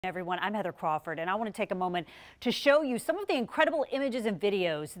Everyone, I'm Heather Crawford, and I want to take a moment to show you some of the incredible images and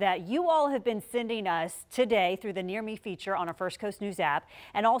videos that you all have been sending us today through the Near Me feature on our First Coast News app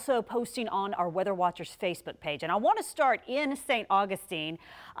and also posting on our Weather Watchers Facebook page. And I want to start in St. Augustine.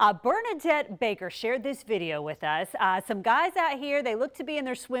 Bernadette Baker shared this video with us. Some guys out here, they look to be in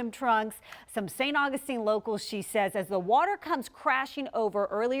their swim trunks. Some St. Augustine locals, she says, as the water comes crashing over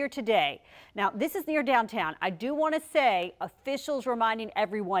earlier today. Now, this is near downtown. I do want to say officials reminding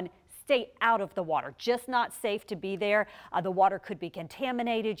everyone stay out of the water. Just not safe to be there. The water could be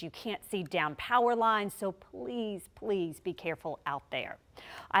contaminated. You can't see down power lines. So please, please be careful out there.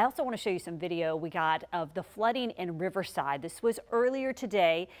 I also want to show you some video we got of the flooding in Riverside. This was earlier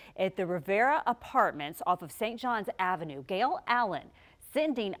today at the Rivera Apartments off of St. John's Avenue. Gail Allen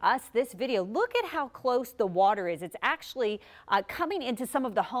sending us this video. Look at how close the water is. It's actually coming into some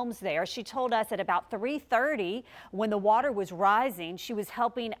of the homes there. She told us at about 3:30 when the water was rising, she was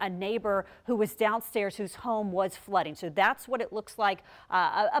helping a neighbor who was downstairs whose home was flooding. So that's what it looks like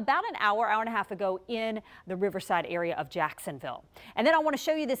about an hour and a half ago in the Riverside area of Jacksonville. And then I want to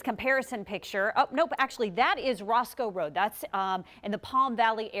show you this comparison picture. Oh, nope, actually that is Roscoe Road. That's in the Palm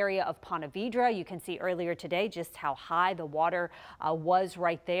Valley area of Ponte Vedra. You can see earlier today just how high the water was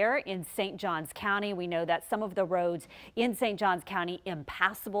right there in St. Johns County. We know that some of the roads in St. Johns County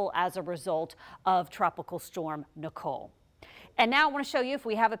impassable as a result of Tropical Storm Nicole. And now I want to show you, if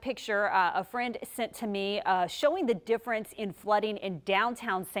we have a picture a friend sent to me showing the difference in flooding in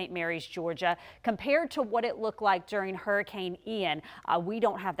downtown St. Mary's, Georgia, compared to what it looked like during Hurricane Ian. We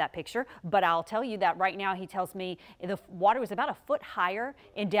don't have that picture, but I'll tell you that right now he tells me the water was about a foot higher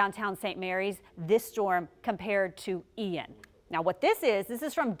in downtown St. Mary's this storm compared to Ian. Now what this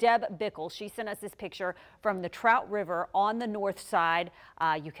is from Deb Bickle. She sent us this picture from the Trout River on the north side.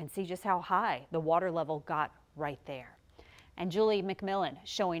 You can see just how high the water level got right there. And Julie McMillan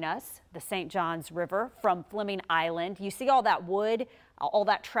showing us the St. Johns River from Fleming Island. You see all that wood, all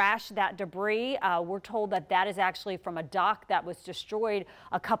that trash, that debris. We're told that that is actually from a dock that was destroyed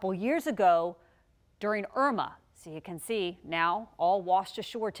a couple years ago during Irma. So you can see now all washed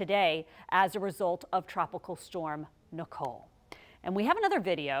ashore today as a result of Tropical Storm Nicole. And we have another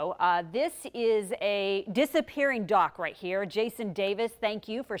video. This is a disappearing dock right here. Jason Davis, thank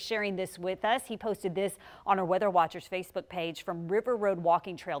you for sharing this with us. He posted this on our Weather Watchers Facebook page from River Road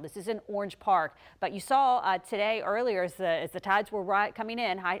Walking Trail. This is in Orange Park. But you saw today earlier as the tides were coming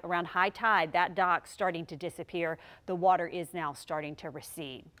in around high tide, that dock starting to disappear. The water is now starting to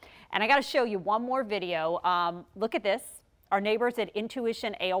recede. And I got to show you one more video. Look at this. Our neighbors at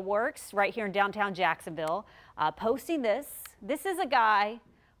Intuition Ale Works right here in downtown Jacksonville posting this. This is a guy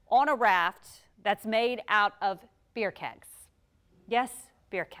on a raft that's made out of beer kegs. Yes,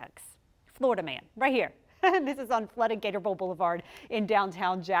 beer kegs. Florida man, right here. This is on flooded Gatorville Boulevard in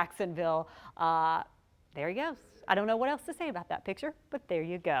downtown Jacksonville. There he goes. I don't know what else to say about that picture, but there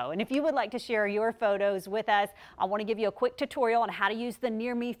you go. And if you would like to share your photos with us, I want to give you a quick tutorial on how to use the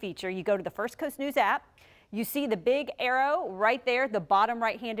Near Me feature. You go to the First Coast News app. You see the big arrow right there, the bottom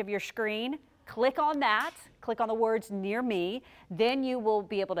right hand of your screen. Click on that, click on the words Near Me, then you will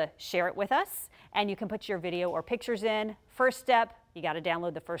be able to share it with us and you can put your video or pictures in. First step, you got to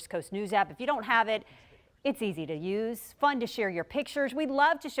download the First Coast News app. If you don't have it, it's easy to use, fun to share your pictures. We'd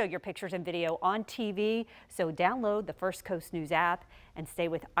love to show your pictures and video on TV, so download the First Coast News app and stay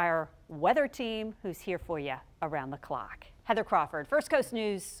with our weather team who's here for you around the clock. Heather Crawford, First Coast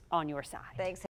News on your side. Thanks.